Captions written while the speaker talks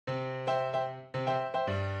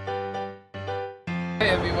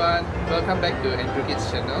everyone, welcome back to Andrew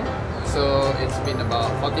Kids channel. So it's been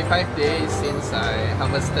about 45 days since I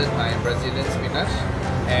harvested my Brazilian spinach,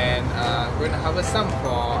 and I'm going to harvest some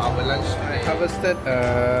for our lunch today. I harvested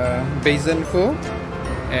basin full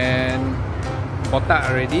and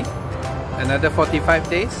botak already. Another 45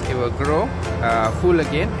 days it will grow full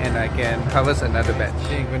again and I can harvest another batch.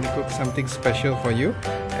 Today I'm going to cook something special for you,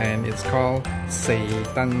 and it's called Sei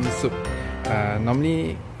Taan soup.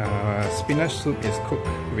 Normally spinach soup is cooked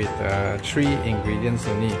with 3 ingredients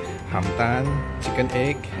only: ham tan, chicken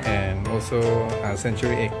egg, and also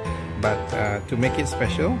century egg. But to make it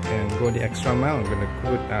special and go the extra mile, I'm going to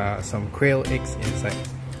put some quail eggs inside.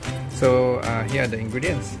 So here are the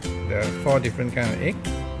ingredients: the 4 different kind of egg: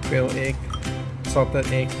 quail egg,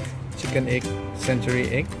 salted egg, chicken egg, century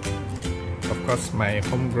egg. Of course, my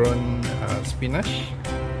homegrown spinach.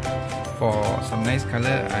 For some nice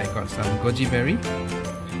color, I got some goji berry,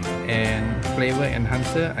 and flavor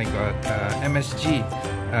enhancer, I got MSG,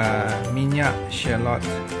 minyak, shallot,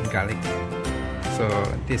 garlic. So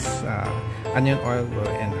this onion oil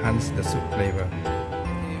will enhance the soup flavor.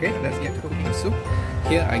 Okay, let's get cooking the soup.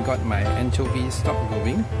 Here I got my anchovy stock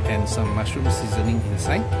going and some mushroom seasoning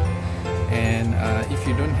inside. And if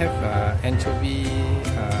you don't have anchovy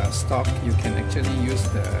stock, you can actually use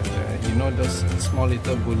the you know, those small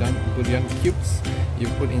little bouillon cubes you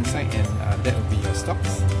put inside, and that will be your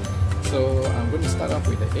stocks. So I'm going to start off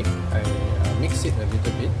with the egg. I mix it a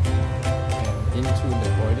little bit, and into the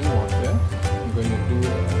boiling water I'm going to do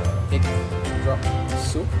egg drop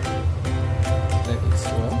soup. Let it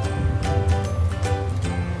swirl.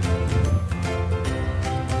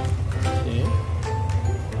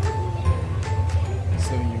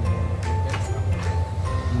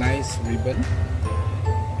 Nice ribbon,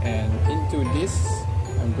 and into this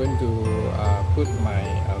I'm going to put my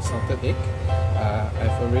salted egg.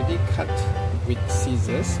 I've already cut with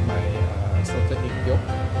scissors my salted egg yolk,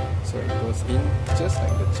 so it goes in just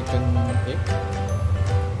like the chicken egg,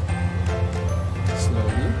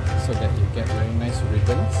 slowly, so that you get very nice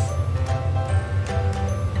ribbons.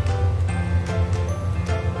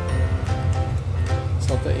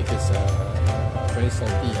 Salted egg is very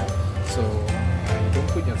salty, so don't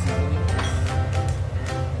put your seasoning first.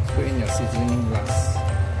 Put in your seasoning last.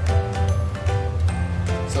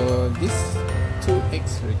 So these 2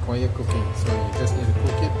 eggs require cooking, so you just need to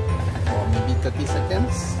cook it for maybe 30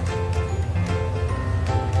 seconds.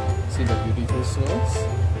 See the beautiful swirls.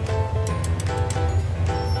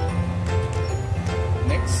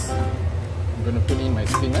 Next, I'm going to put in my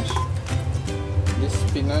spinach. This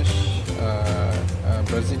spinach,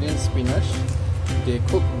 Brazilian spinach, they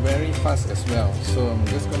cook very fast as well, so I'm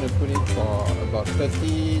just going to put it for about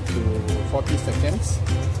 30 to 40 seconds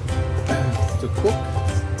to cook.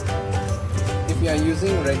 If you are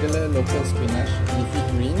using regular local spinach, leafy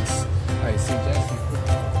greens, I suggest you cook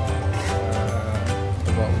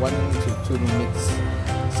about 1 to 2 minutes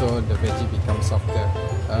so the veggie becomes softer.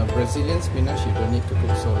 Brazilian spinach, you don't need to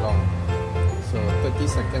cook so long, so 30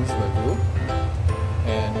 seconds will do.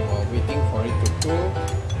 And while waiting for it to cool,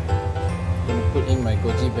 I'm going to put in my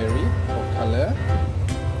goji berry for color.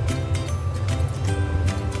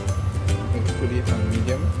 I'm going to put it on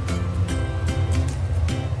medium.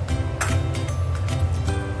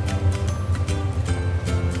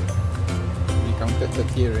 We counted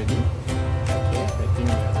 30 already. Okay, I think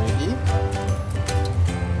we are ready.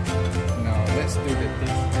 Now let's do the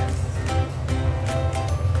taste test.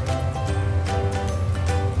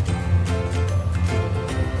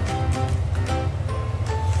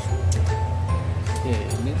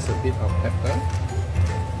 It needs a bit of pepper.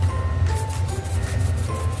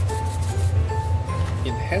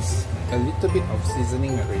 It has a little bit of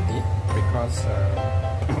seasoning already because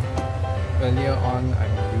earlier on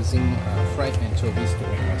I'm using fried anchovies to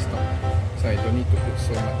make my stock, so I don't need to put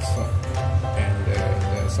so much salt, and the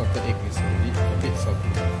salted egg is already a bit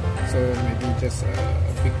salty, so maybe just a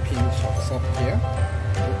big pinch of salt here.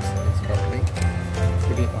 Oops, it's bubbling.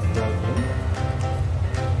 Put it on low heat.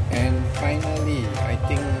 And finally, I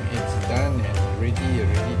think it's done and ready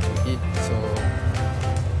to eat. So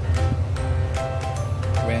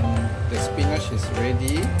when the spinach is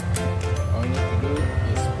ready, all you need to do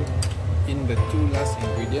is put in the 2 last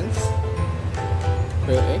ingredients: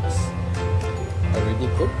 quail eggs, already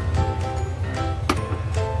cooked,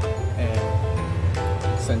 and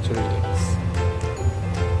century eggs,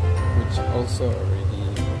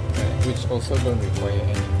 which also don't require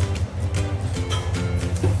any.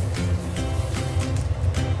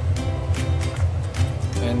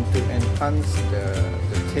 And to enhance the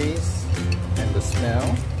taste and the smell,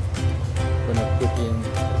 I'm going to put in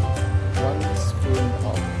 1 spoon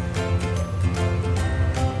of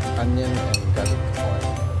onion and garlic oil.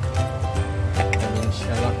 I mean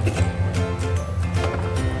shallot.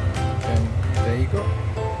 And there you go.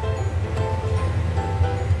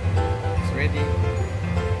 It's ready.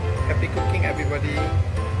 Happy cooking, everybody.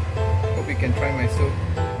 Hope you can try my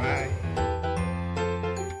soup.